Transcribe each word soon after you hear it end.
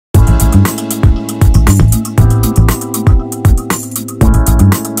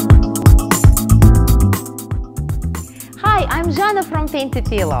From Painted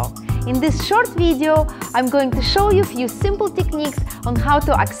Pillow. In this short video, I'm going to show you a few simple techniques on how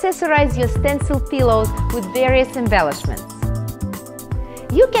to accessorize your stencil pillows with various embellishments.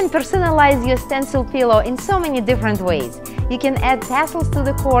 You can personalize your stencil pillow in so many different ways. You can add tassels to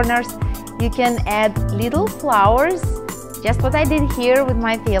the corners, you can add little flowers, just what I did here with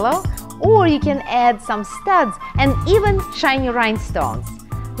my pillow, or you can add some studs and even shiny rhinestones.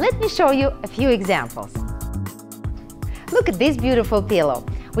 Let me show you a few examples. Look at this beautiful pillow.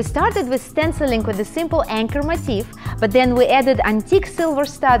 We started with stenciling with a simple anchor motif, but then we added antique silver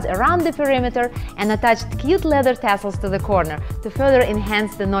studs around the perimeter and attached cute leather tassels to the corner to further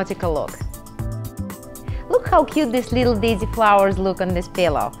enhance the nautical look. Look how cute these little daisy flowers look on this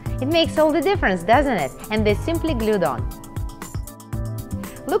pillow. It makes all the difference, doesn't it? And they're simply glued on.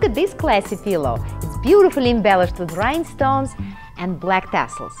 Look at this classy pillow. It's beautifully embellished with rhinestones and black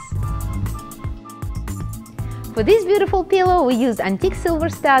tassels. For this beautiful pillow, we used antique silver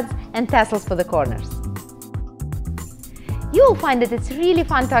studs and tassels for the corners. You will find that it's really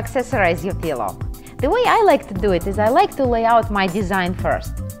fun to accessorize your pillow. The way I like to do it is I like to lay out my design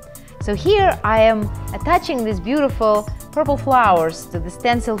first. So here I am attaching these beautiful purple flowers to the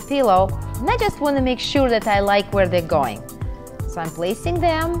stencil pillow, and I just want to make sure that I like where they're going. So I'm placing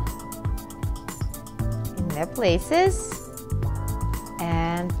them in their places,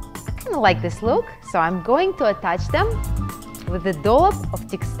 and I kind of like this look. So I'm going to attach them with a dollop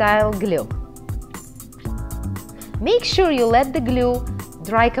of textile glue. Make sure you let the glue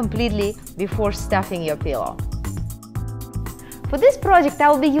dry completely before stuffing your pillow. For this project,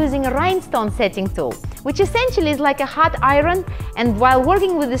 I'll be using a rhinestone setting tool, which essentially is like a hot iron, and while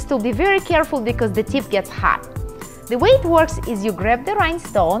working with this tool, be very careful because the tip gets hot. The way it works is you grab the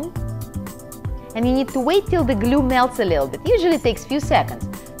rhinestone and you need to wait till the glue melts a little bit. Usually it takes a few seconds.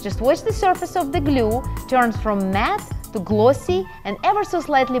 Just watch the surface of the glue turn from matte to glossy and ever so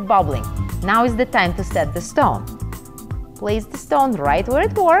slightly bubbling. Now is the time to set the stone. Place the stone right where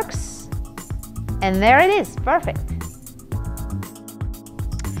it works, and there it is, perfect.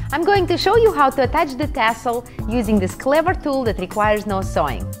 I'm going to show you how to attach the tassel using this clever tool that requires no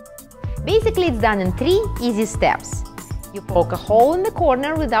sewing. Basically, it's done in 3 easy steps. You poke a hole in the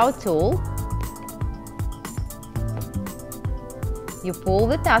corner without tool. You pull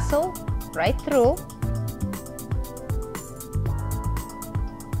the tassel right through.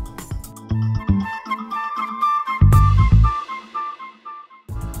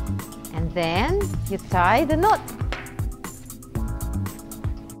 And then you tie the knot.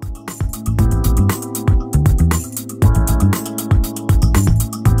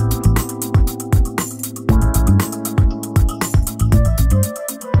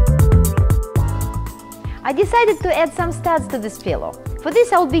 I decided to add some studs to this pillow. For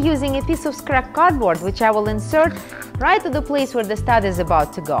this, I'll be using a piece of scrap cardboard, which I will insert right to the place where the stud is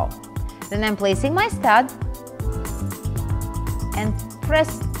about to go. Then I'm placing my stud and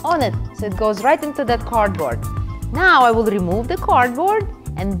press on it so it goes right into that cardboard. Now I will remove the cardboard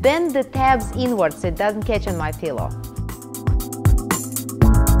and bend the tabs inward so it doesn't catch on my pillow.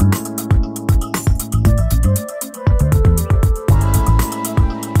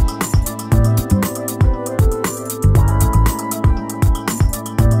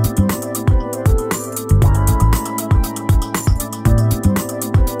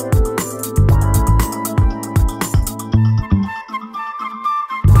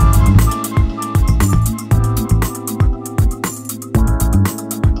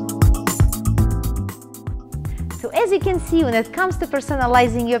 As you can see, when it comes to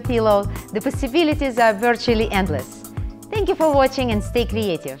personalizing your pillow, the possibilities are virtually endless. Thank you for watching and stay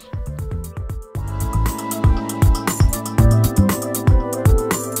creative.